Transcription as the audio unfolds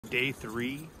day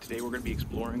 3. Today we're going to be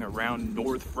exploring around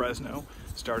North Fresno,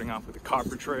 starting off with the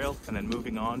Copper Trail and then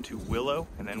moving on to Willow,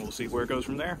 and then we'll see where it goes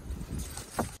from there.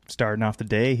 Starting off the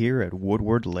day here at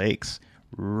Woodward Lakes.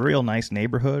 Real nice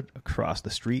neighborhood across the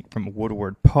street from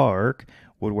Woodward Park.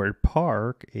 Woodward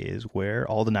Park is where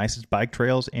all the nicest bike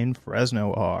trails in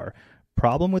Fresno are.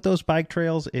 Problem with those bike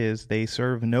trails is they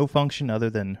serve no function other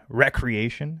than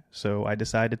recreation, so I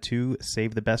decided to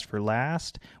save the best for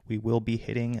last. We will be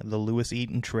hitting the Lewis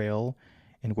Eaton Trail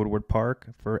in Woodward Park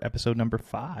for episode number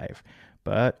 5.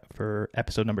 But for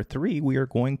episode number 3, we are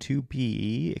going to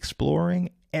be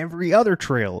exploring every other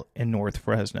trail in North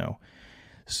Fresno.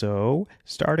 So,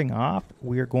 starting off,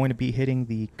 we are going to be hitting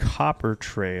the Copper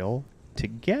Trail. To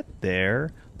get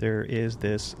there, there is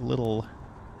this little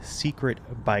secret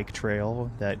bike trail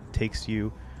that takes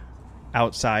you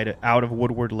out of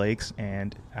Woodward Lakes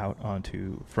and out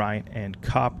onto Fry and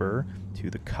Copper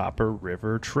to the Copper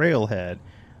River trailhead.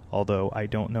 Although I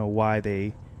don't know why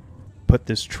they put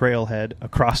this trailhead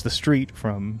across the street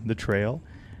from the trail.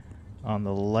 On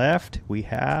the left, we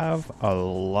have a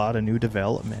lot of new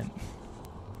development.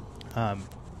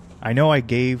 I know I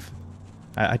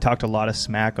talked a lot of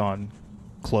smack on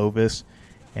Clovis,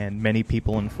 and many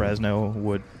people in Fresno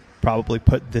would probably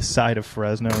put this side of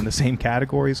Fresno in the same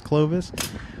category as Clovis.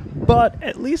 But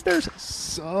at least there's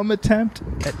some attempt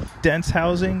at dense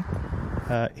housing.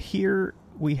 Here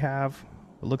we have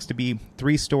what looks to be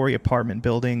 3-story apartment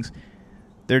buildings.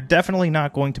 They're definitely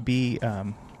not going to be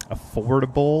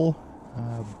affordable,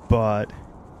 but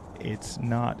it's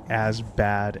not as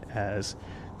bad as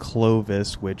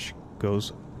Clovis, which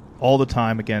goes all the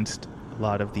time against a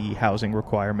lot of the housing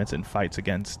requirements and fights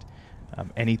against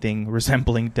anything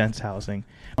resembling dense housing.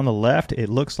 On the left, it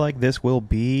looks like this will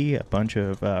be a bunch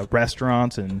of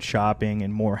restaurants and shopping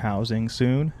and more housing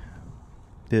soon.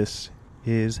 This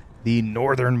is the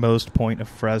northernmost point of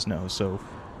Fresno, so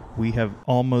we have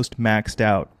almost maxed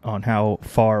out on how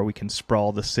far we can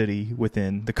sprawl the city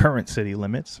within the current city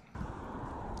limits.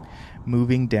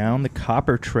 Moving down the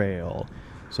Copper Trail.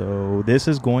 So this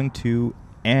is going to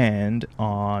end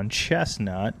on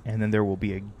Chestnut, and then there will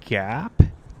be a gap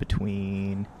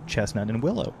between Chestnut and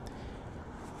Willow.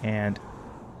 And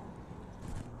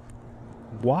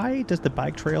why does the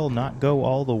bike trail not go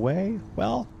all the way?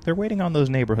 Well, they're waiting on those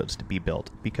neighborhoods to be built,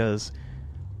 because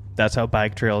that's how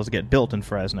bike trails get built in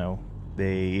Fresno.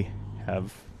 They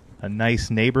have a nice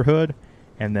neighborhood,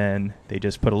 and then they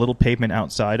just put a little pavement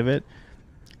outside of it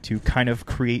to kind of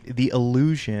create the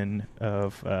illusion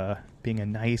of being a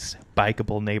nice,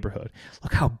 bikeable neighborhood.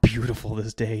 Look how beautiful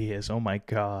this day is. Oh my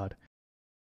God.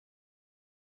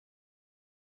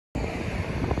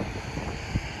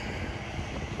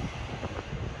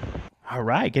 All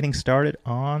right, getting started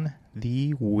on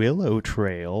the Willow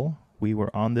Trail. We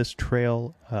were on this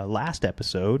trail last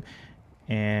episode,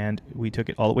 and we took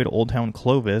it all the way to Old Town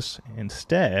Clovis.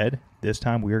 Instead, this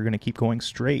time we are going to keep going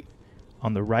straight.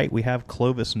 On the right, we have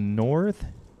Clovis North,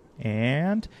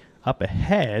 and up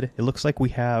ahead, it looks like we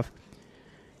have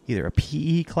either a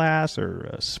PE class or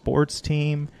a sports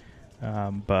team,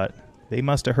 but they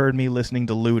must have heard me listening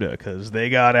to Luda, because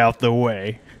they got out the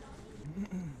way.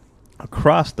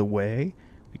 Across the way,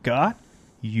 we got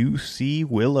UC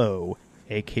Willow,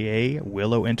 a.k.a.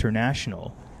 Willow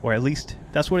International, or at least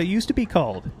that's what it used to be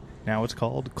called. Now it's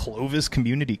called Clovis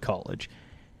Community College,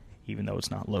 even though it's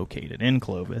not located in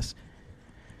Clovis.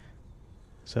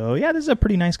 So yeah, this is a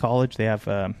pretty nice college. They have,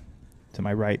 to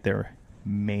my right, their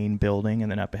main building,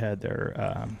 and then up ahead,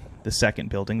 the second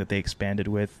building that they expanded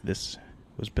with. This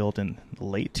was built in the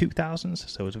late 2000s,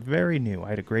 so it's very new. I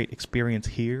had a great experience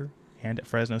here and at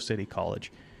Fresno City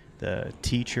College. The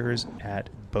teachers at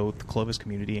both Clovis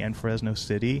Community and Fresno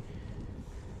City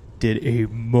did a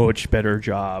much better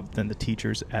job than the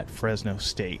teachers at Fresno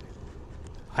State.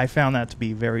 I found that to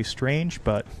be very strange,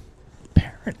 but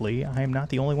apparently I am not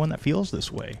the only one that feels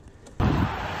this way.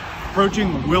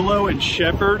 Approaching Willow and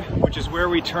Shepherd, which is where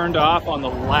we turned off on the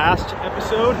last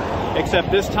episode, except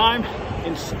this time,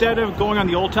 instead of going on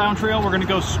the Old Town Trail, we're going to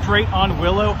go straight on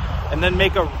Willow and then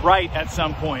make a right at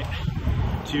some point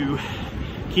to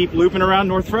keep looping around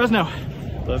North Fresno.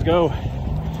 Let's go.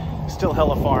 Still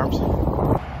hella farms.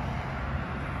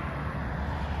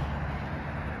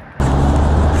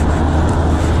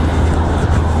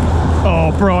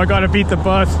 Oh, bro, I gotta beat the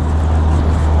bus.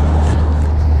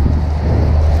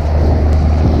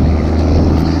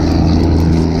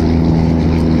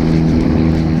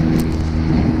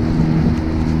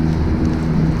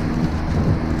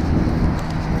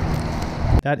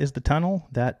 That is the tunnel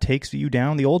that takes you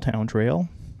down the Old Town Trail.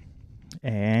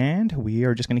 And we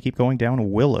are just going to keep going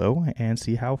down Willow and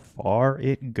see how far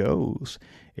it goes.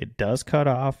 It does cut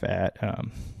off at,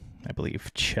 I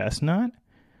believe, Chestnut.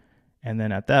 And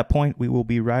then at that point, we will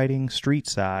be riding street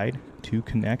side to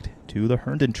connect to the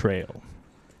Herndon Trail.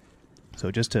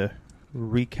 So just to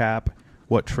recap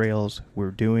what trails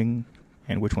we're doing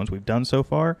and which ones we've done so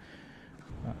far,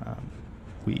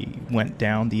 we went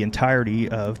down the entirety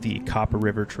of the Copper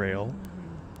River Trail,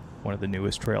 one of the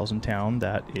newest trails in town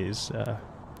that is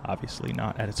obviously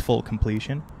not at its full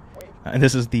completion. And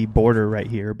this is the border right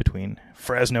here between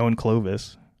Fresno and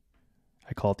Clovis.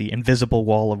 I call it the invisible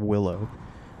wall of Willow.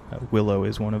 Willow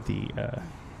is one of the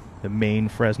main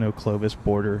Fresno-Clovis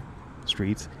border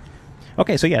streets.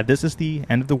 Okay, so yeah, this is the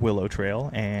end of the Willow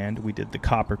Trail, and we did the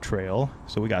Copper Trail.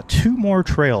 So we got 2 more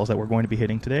trails that we're going to be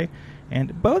hitting today,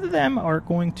 and both of them are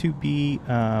going to be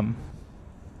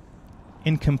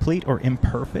incomplete or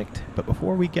imperfect. But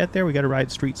before we get there, we got to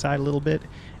ride street side a little bit.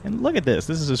 And look at this.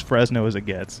 This is as Fresno as it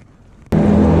gets.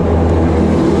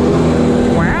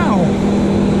 Wow!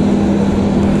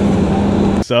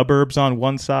 Suburbs on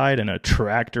one side and a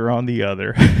tractor on the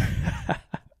other.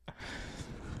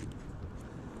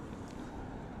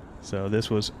 So this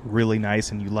was really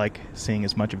nice, and you like seeing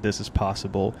as much of this as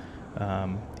possible.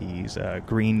 These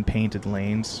green painted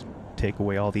lanes take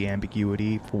away all the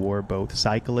ambiguity for both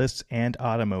cyclists and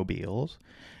automobiles,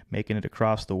 making it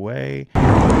across the way.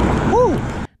 Woo!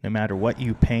 No matter what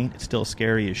you paint, it's still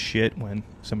scary as shit when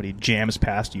somebody jams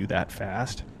past you that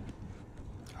fast.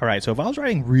 All right, so if I was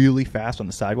riding really fast on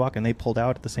the sidewalk and they pulled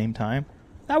out at the same time,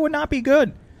 that would not be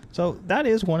good. So that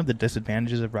is one of the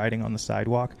disadvantages of riding on the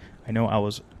sidewalk. I know I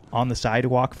was on the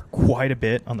sidewalk for quite a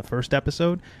bit on the first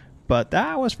episode, but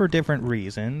that was for different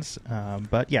reasons.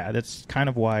 But yeah, that's kind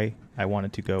of why I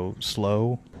wanted to go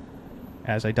slow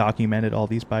as I documented all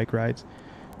these bike rides.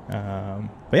 But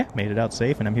yeah, made it out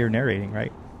safe, and I'm here narrating,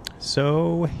 right?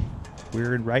 So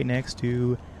we're right next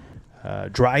to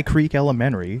Dry Creek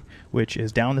Elementary, which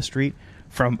is down the street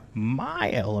from my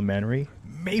elementary,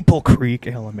 Maple Creek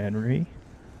Elementary.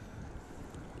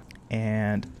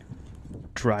 And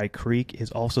Dry Creek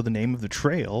is also the name of the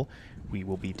trail we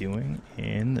will be doing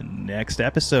in the next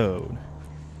episode.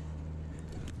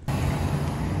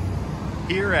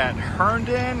 Here at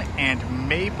Herndon and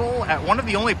Maple, at one of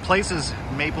the only places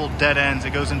Maple dead ends,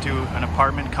 it goes into an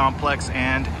apartment complex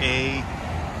and a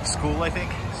school, I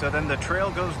think. So then the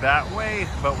trail goes that way,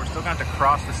 but we're still going to have to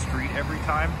cross the street every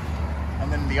time.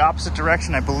 And then the opposite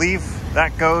direction, I believe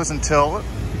that goes until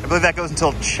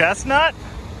Chestnut.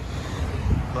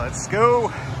 Let's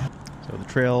go. So the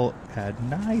trail had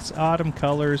nice autumn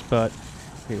colors, but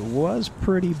it was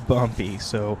pretty bumpy.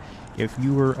 So if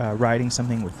you were riding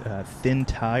something with thin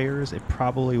tires, it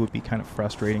probably would be kind of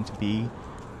frustrating to be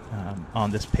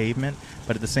on this pavement.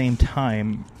 But at the same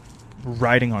time,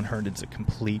 riding on Herndon's a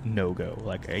complete no-go.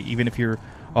 Like, even if you're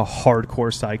a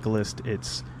hardcore cyclist,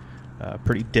 it's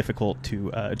pretty difficult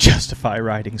to justify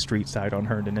riding street side on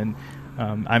Herndon. And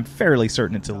I'm fairly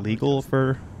certain it's illegal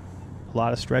for a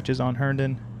lot of stretches on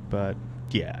Herndon, but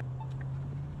yeah.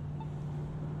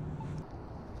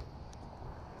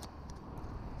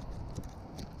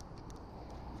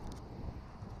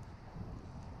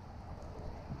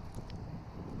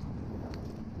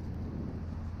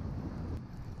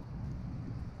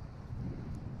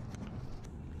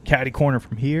 Catty corner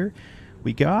from here,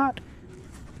 we got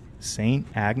St.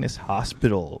 Agnes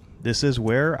Hospital. This is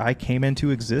where I came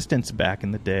into existence back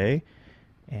in the day,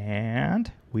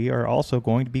 and we are also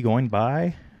going to be going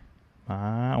by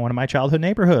one of my childhood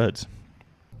neighborhoods.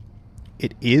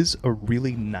 It is a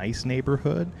really nice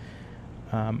neighborhood,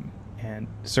 and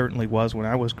certainly was when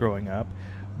I was growing up.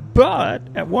 But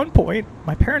at one point,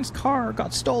 my parents' car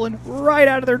got stolen right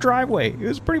out of their driveway. It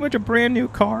was pretty much a brand new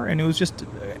car, and it was just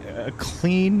a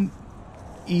clean,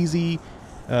 easy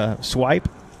swipe.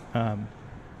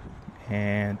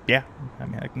 And yeah, I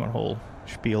mean, I can go on a whole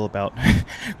spiel about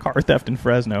car theft in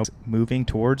Fresno. Moving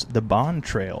towards the Bond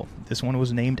Trail. This one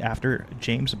was named after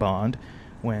James Bond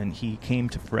when he came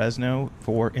to Fresno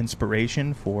for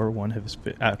inspiration for one of his...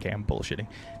 Okay, I'm bullshitting.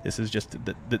 This is just...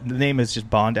 The name is just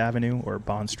Bond Avenue or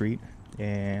Bond Street.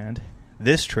 And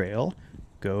this trail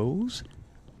goes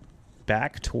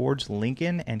back towards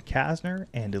Lincoln and Kasner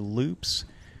and loops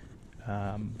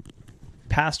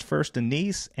past First and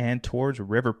Nice and towards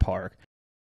River Park.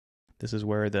 This is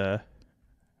where the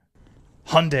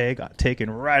Hyundai got taken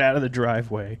right out of the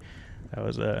driveway. That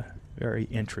was very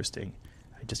interesting.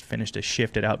 I just finished a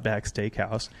shift at Outback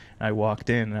Steakhouse, and I walked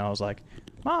in, and I was like,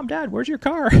 Mom, Dad, where's your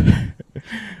car?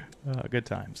 Good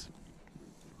times.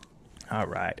 All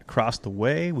right, across the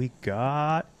way, we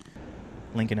got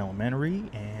Lincoln Elementary,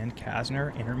 and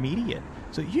Kasner Intermediate.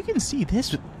 So you can see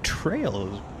this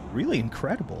trail is really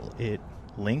incredible. It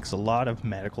links a lot of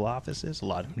medical offices, a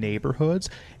lot of neighborhoods,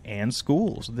 and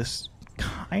schools. This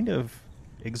kind of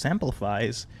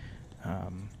exemplifies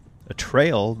a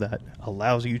trail that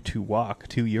allows you to walk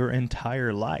to your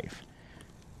entire life.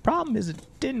 Problem is, it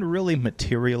didn't really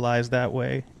materialize that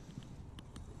way.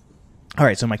 All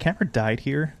right, so my camera died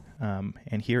here,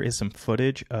 and here is some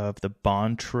footage of the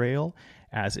Bond Trail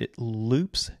as it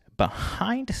loops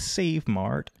behind Save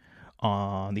Mart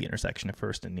on the intersection of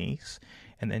First and Nice.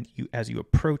 And then as you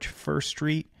approach First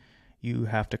Street, you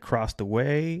have to cross the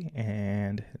way,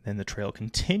 and then the trail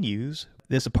continues.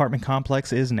 This apartment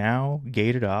complex is now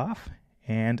gated off,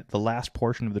 and the last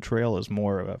portion of the trail is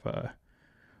more of a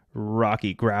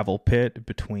rocky gravel pit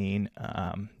between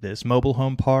this mobile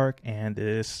home park and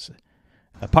this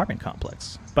apartment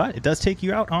complex. But it does take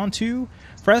you out onto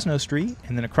Fresno Street,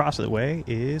 and then across the way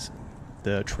is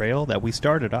the trail that we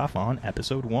started off on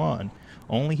episode 1.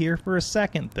 Only here for a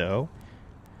second, though.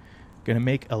 Gonna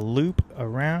make a loop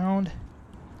around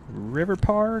River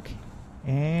Park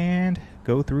and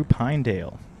go through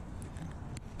Pinedale.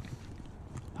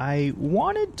 I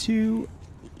wanted to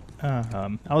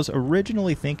I was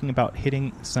originally thinking about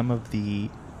hitting some of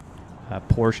the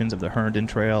portions of the Herndon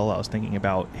Trail. I was thinking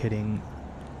about hitting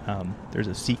there's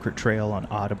a secret trail on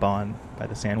Audubon by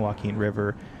the San Joaquin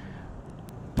River,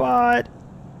 but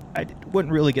I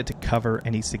wouldn't really get to cover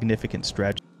any significant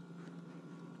stretch.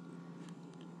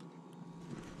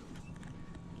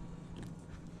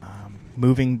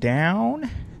 Moving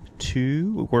down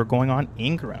to, we're going on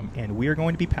Ingram, and we are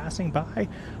going to be passing by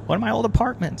one of my old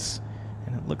apartments.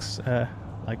 And it looks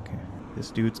like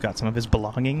this dude's got some of his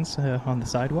belongings on the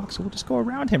sidewalk, so we'll just go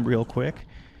around him real quick.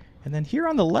 And then here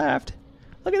on the left,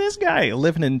 look at this guy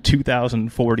living in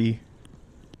 2040.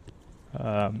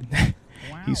 Wow.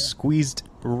 He squeezed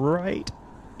right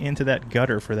into that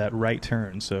gutter for that right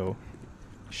turn, so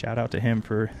shout out to him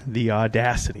for the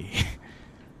audacity.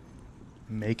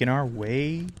 Making our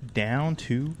way down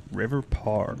to River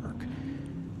Park.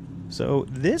 So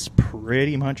this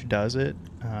pretty much does it.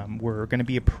 We're going to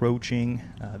be approaching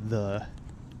the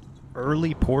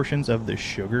early portions of the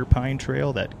Sugar Pine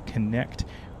Trail that connect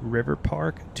River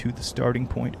Park to the starting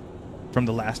point from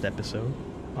the last episode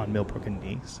on Millbrook and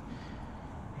Nice.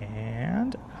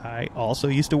 And I also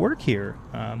used to work here.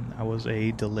 I was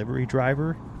a delivery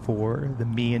driver for the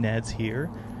Me and Eds here,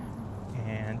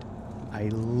 and I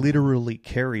literally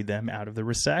carried them out of the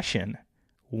recession,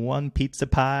 one pizza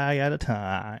pie at a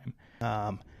time.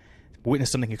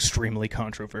 Witnessed something extremely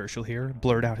controversial here.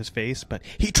 Blurred out his face, but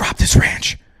he dropped this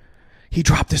ranch. He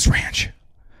dropped this ranch.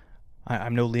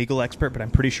 I'm no legal expert, but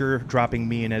I'm pretty sure dropping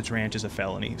Me and Ed's ranch is a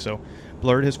felony. So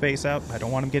blurred his face out. I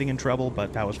don't want him getting in trouble,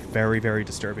 but that was very, very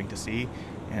disturbing to see.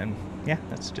 And yeah,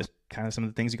 that's just kind of some of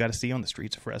the things you got to see on the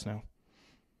streets of Fresno.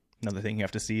 Another thing you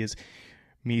have to see is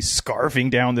me scarfing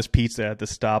down this pizza at the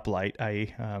stoplight.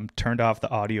 I turned off the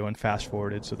audio and fast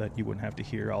forwarded so that you wouldn't have to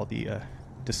hear all the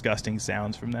disgusting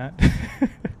sounds from that.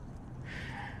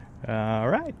 All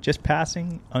right, just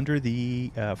passing under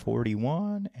the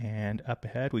 41, and up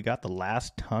ahead we got the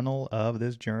last tunnel of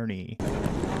this journey.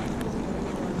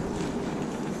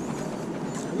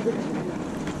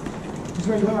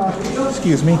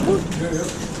 Excuse me.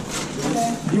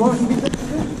 Do you want some pizza?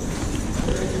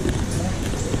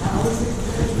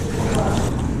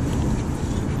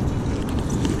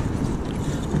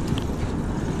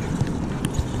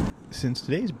 Since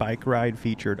today's bike ride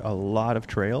featured a lot of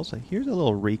trails, here's a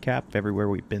little recap of everywhere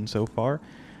we've been so far.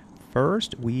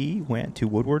 First, we went to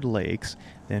Woodward Lakes,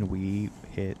 then we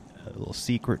hit a little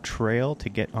secret trail to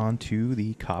get onto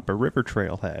the Copper River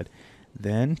Trailhead,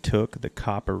 then took the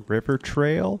Copper River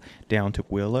Trail down to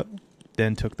Willow,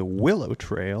 then took the Willow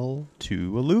Trail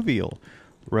to Alluvial,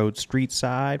 rode street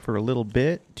side for a little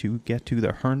bit to get to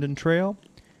the Herndon Trail,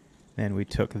 then we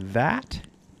took that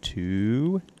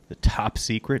to the top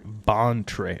secret Bond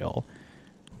Trail,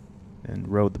 and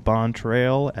rode the Bond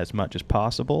Trail as much as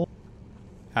possible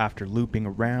after looping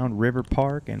around River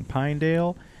Park and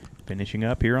Pinedale, finishing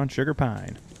up here on Sugar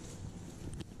Pine.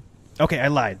 Okay, I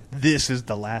lied. This is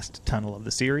the last tunnel of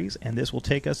the series, and this will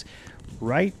take us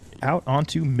right out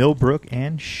onto Millbrook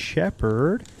and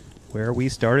Shepherd, where we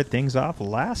started things off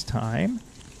last time.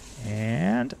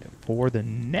 And for the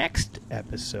next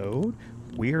episode,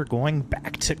 we are going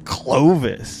back to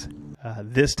Clovis.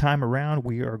 This time around,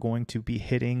 we are going to be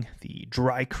hitting the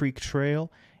Dry Creek Trail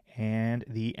and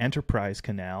the Enterprise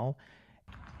Canal.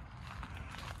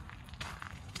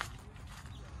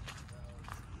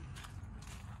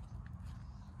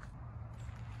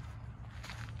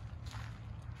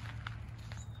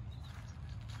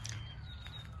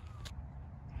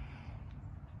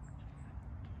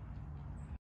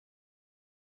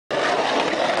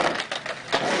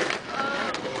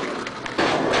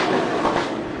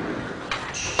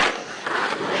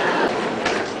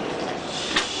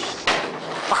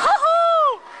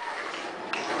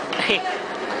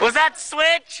 Was that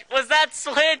switch? Was that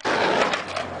switch?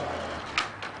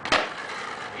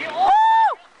 Oh!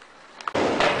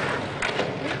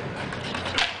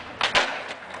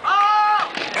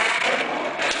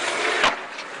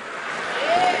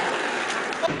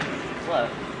 What?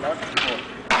 That was cool.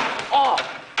 Oh!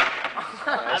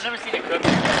 I've never seen it cook.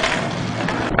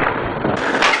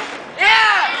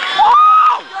 Yeah!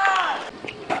 Oh!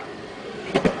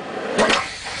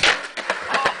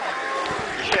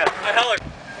 Yeah, I hella.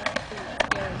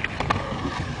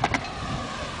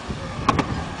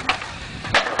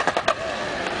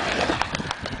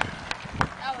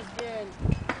 That was good.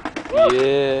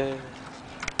 Yeah.